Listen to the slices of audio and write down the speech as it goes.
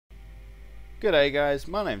G'day guys,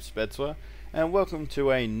 my name's Spetzwer, and welcome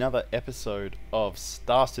to another episode of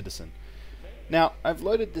Star Citizen. Now, I've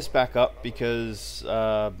loaded this back up because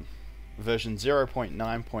version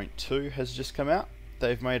 0.9.2 has just come out.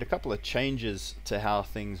 They've made a couple of changes to how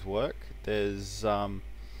things work. They've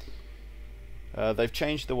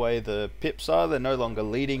changed the way the pips are. They're no longer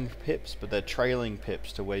leading pips, but they're trailing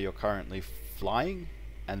pips to where you're currently flying,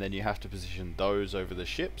 and then you have to position those over the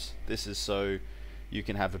ships. This is so you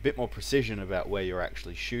can have a bit more precision about where you're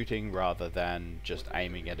actually shooting rather than just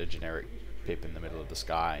aiming at a generic pip in the middle of the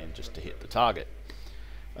sky and just to hit the target.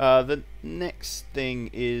 The next thing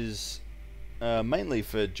is mainly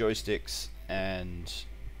for joysticks and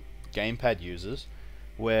gamepad users,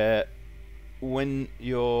 where when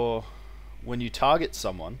you target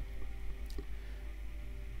someone,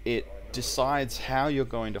 it decides how you're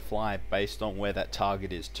going to fly based on where that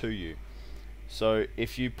target is to you. So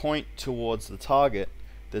if you point towards the target,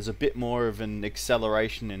 there's a bit more of an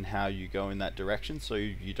acceleration in how you go in that direction, so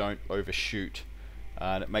you don't overshoot,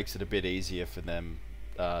 and it makes it a bit easier for them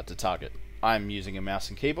to target. I'm using a mouse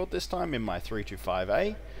and keyboard this time in my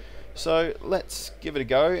 325A, so let's give it a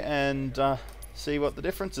go and see what the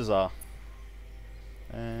differences are.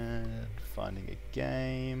 And finding a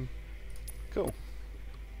game. Cool.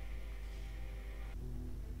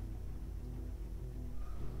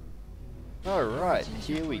 Alright,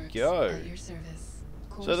 here we go.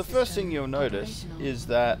 So the first thing you'll notice is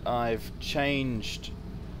that I've changed...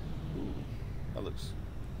 Ooh, that looks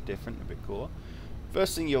different, a bit cooler.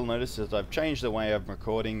 First thing you'll notice is I've changed the way I'm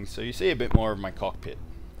recording, so you see a bit more of my cockpit.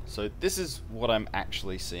 So this is what I'm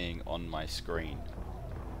actually seeing on my screen.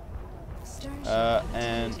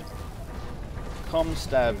 And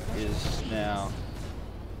ComStab is now...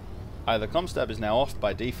 Either ComStab is now off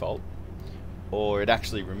by default, or it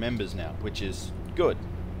actually remembers now, which is good.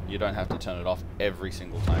 You don't have to turn it off every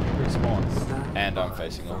single time you respawn. And I'm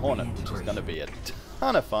facing a Hornet, which is going to be a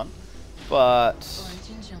ton of fun, but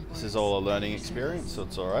this is all a learning experience, so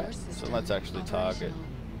it's alright. So let's actually target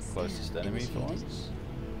closest enemy for once.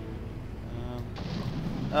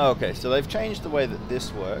 Okay, so they've changed the way that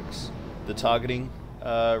this works, the targeting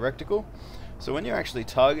reticle. So when you're actually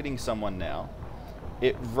targeting someone now,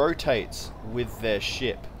 it rotates with their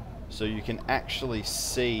ship, so you can actually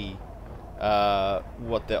see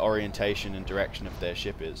what their orientation and direction of their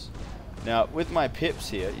ship is. Now, with my pips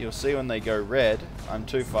here, you'll see when they go red, I'm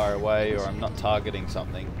too far away or I'm not targeting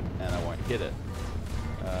something and I won't hit it.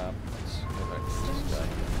 Let's go back to this guy.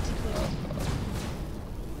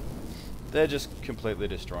 They're just completely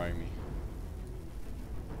destroying me.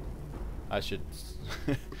 I should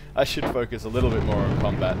I should focus a little bit more on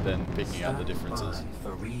combat than picking out the differences.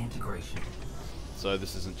 So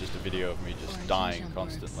this isn't just a video of me just dying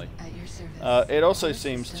constantly. It also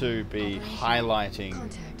seems to be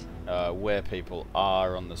highlighting where people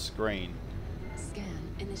are on the screen.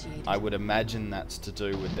 I would imagine that's to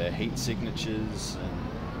do with their heat signatures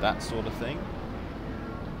and that sort of thing.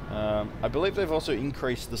 I believe they've also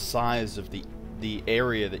increased the size of the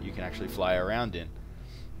area that you can actually fly around in,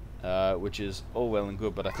 which is all well and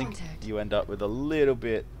good, but I think you end up with a little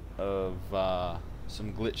bit of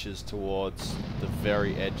some glitches towards the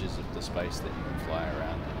very edges of the space that you can fly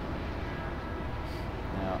around in.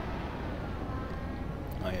 Now,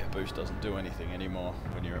 oh yeah, boost doesn't do anything anymore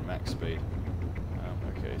when you're at max speed.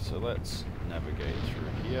 Okay, so let's navigate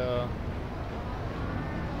through here.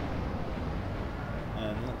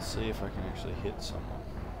 And let's see if I can actually hit someone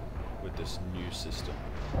with this new system.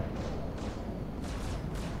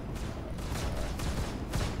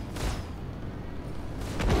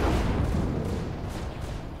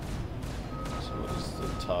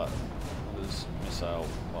 What does missile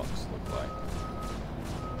locks look like?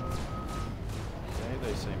 Okay,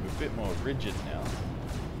 they seem a bit more rigid now.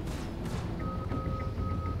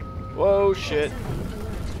 Whoa, shit!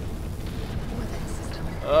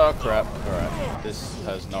 Oh crap, alright, this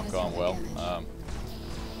has not gone well.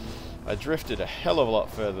 I drifted a hell of a lot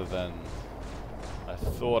further than I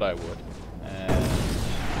thought I would,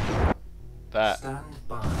 and that... Stand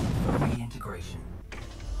by for reintegration.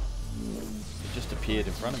 It just appeared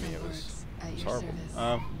in front of me. It was horrible.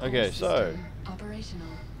 Okay, so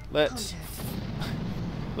let's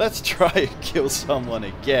try and kill someone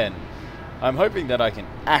again. I'm hoping that I can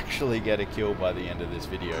actually get a kill by the end of this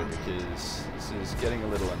video, because this is getting a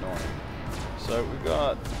little annoying. So we've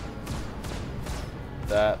got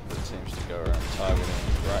that seems to go around targeting.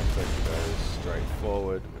 Right click goes straight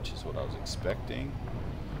forward, which is what I was expecting.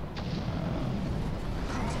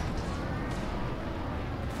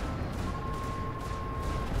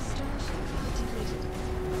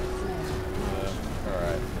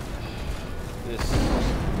 Alright. This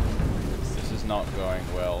is not going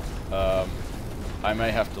well. I may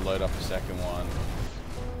have to load up a second one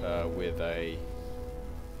with a...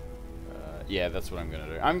 yeah, that's what I'm going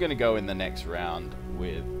to do. I'm going to go in the next round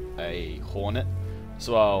with a Hornet,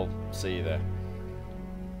 so I'll see you there.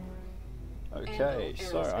 Okay,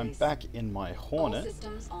 so I'm back in my Hornet,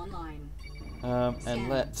 and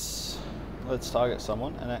let's target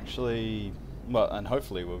someone and actually, well, and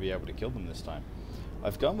hopefully we'll be able to kill them this time.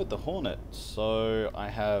 I've gone with the Hornet, so I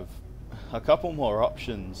have a couple more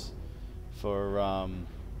options for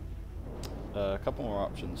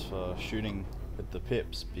shooting with the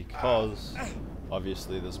pips, because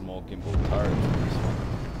obviously there's more gimbal turrets in this one.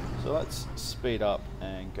 So let's speed up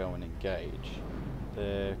and go and engage.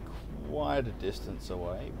 They're quite a distance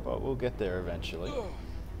away, but we'll get there eventually.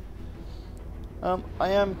 I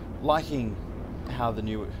am liking how the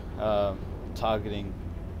new targeting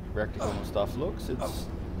reticle and stuff looks. It's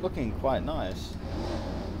looking quite nice.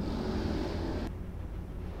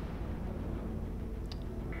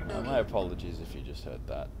 My apologies if you just heard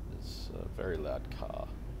that. It's a very loud car.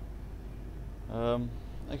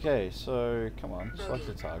 Okay, so come on, select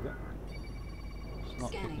the target. It's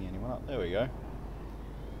not picking anyone up. There we go.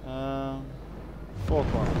 4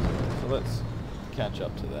 kilometers. So let's catch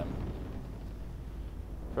up to them.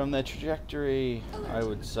 From their trajectory, I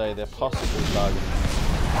would say they're possibly targeting me,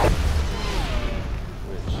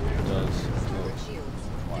 which does look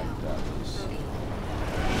like that is.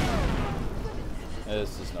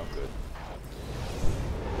 This is not good.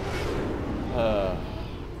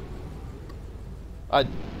 I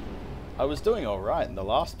was doing alright in the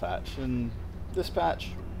last patch, and this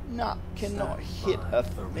patch, nah, cannot hit a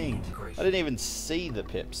thing. I didn't even see the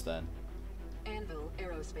pips then.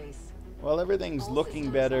 Well, everything's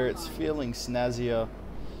looking better, it's feeling snazzier.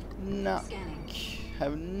 Nah,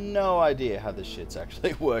 have no idea how this shit's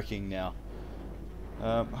actually working now.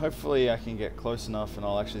 Hopefully I can get close enough and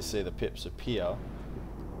I'll actually see the pips appear.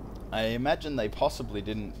 I imagine they possibly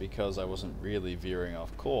didn't because I wasn't really veering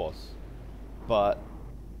off course. But,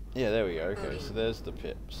 yeah, there we go. Okay, so there's the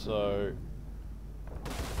pip. So,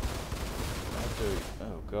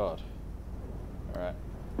 oh god. Alright.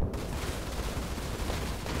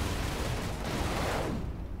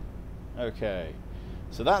 Okay,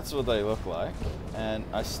 so that's what they look like, and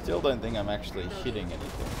I still don't think I'm actually hitting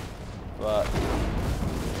anything, but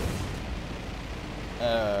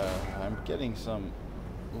I'm getting some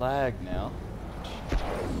lag now,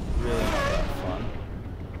 really not that fun.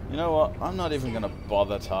 You know what, I'm not even going to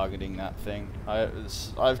bother targeting that thing.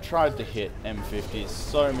 I've tried to hit M50s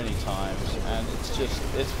so many times, and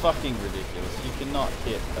it's fucking ridiculous. You cannot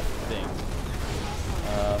hit a thing.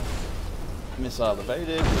 Missile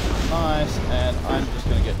evaded, which is nice, and I'm just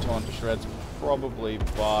going to get torn to shreds probably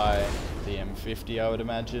by the M50, I would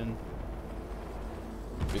imagine,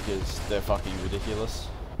 because they're fucking ridiculous.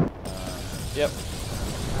 Yep,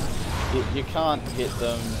 you can't hit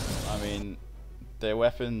them. I mean, their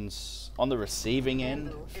weapons on the receiving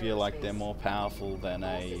end feel like they're more powerful than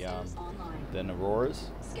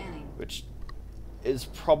Aurora's, which is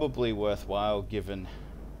probably worthwhile given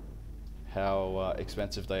how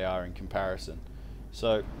expensive they are in comparison.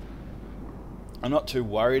 So I'm not too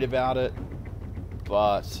worried about it,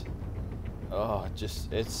 but oh, it's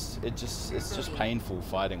just painful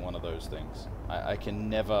fighting one of those things. I can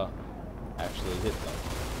never actually hit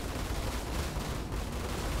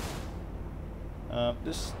them.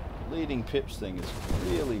 This leading pips thing is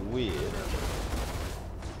really weird,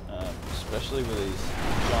 especially with these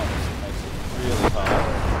jumps. It makes it really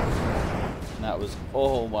hard. And that was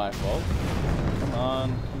all my fault. Come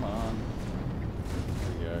on, come on.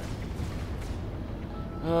 There we go.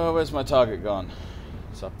 Oh, where's my target gone?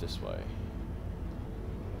 It's up this way.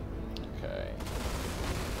 Okay.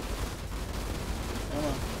 Come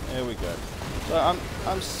on. There we go. So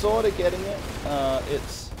I'm sort of getting it.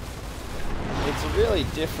 It's a really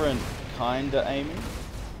different kind of aiming,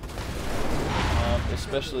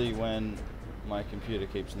 especially when my computer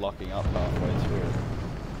keeps locking up halfway through.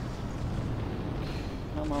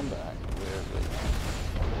 Come on back. Where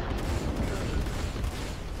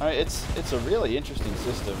is it? It's a really interesting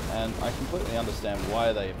system, and I completely understand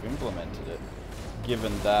why they've implemented it,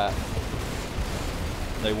 given that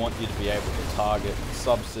they want you to be able to target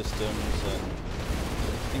subsystems and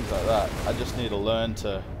things like that. I just need to learn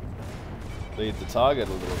to lead the target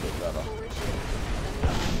a little bit better.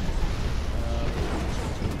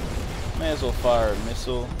 May as well fire a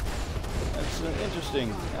missile. It's an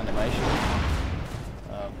interesting animation.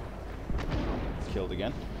 Killed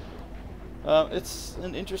again. It's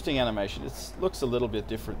an interesting animation. It looks a little bit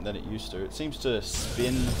different than it used to. It seems to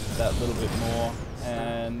spin that little bit more,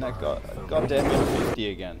 and that got goddamn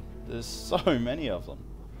M50 again. There's so many of them.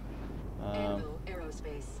 I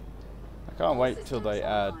can't wait till they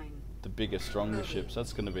add the bigger, stronger ships.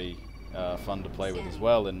 That's going to be fun to play with as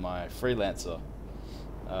well in my freelancer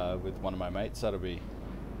with one of my mates. That'll be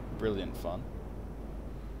brilliant fun.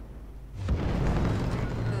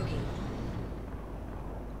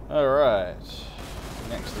 Alright,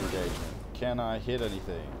 next engagement. Can I hit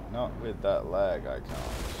anything? Not with that lag, I can't.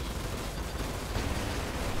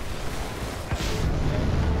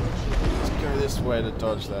 Let's go this way to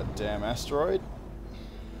dodge that damn asteroid.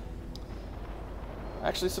 I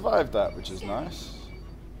actually survived that, which is nice.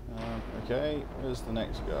 Okay, where's the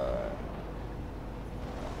next guy?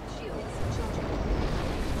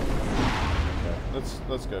 Okay,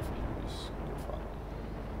 let's go for Huey's. Good fun.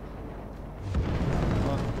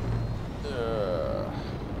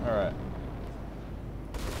 Alright.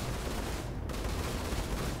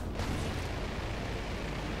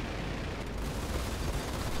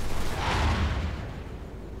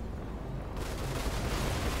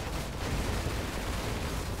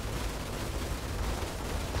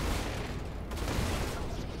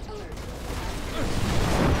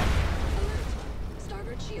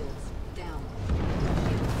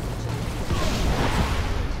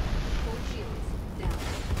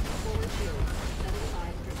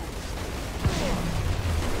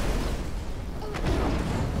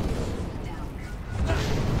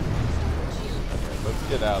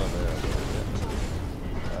 Get out of there.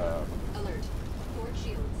 Alert. Port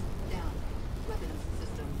shields down. Weapons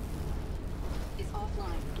system is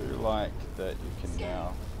offline. Do like that you can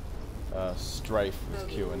now strafe with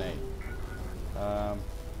Q&E.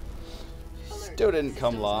 Still didn't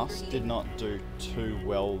come last. Did not do too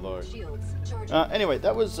well though. Anyway,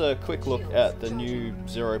 that was a quick look at the new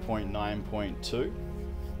 0.9.2.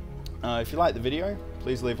 If you like the video,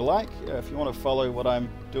 please leave a like. If you want to follow what I'm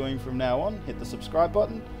doing from now on, hit the subscribe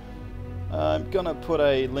button. I'm going to put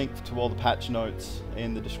a link to all the patch notes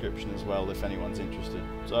in the description as well if anyone's interested.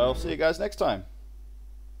 So I'll see you guys next time.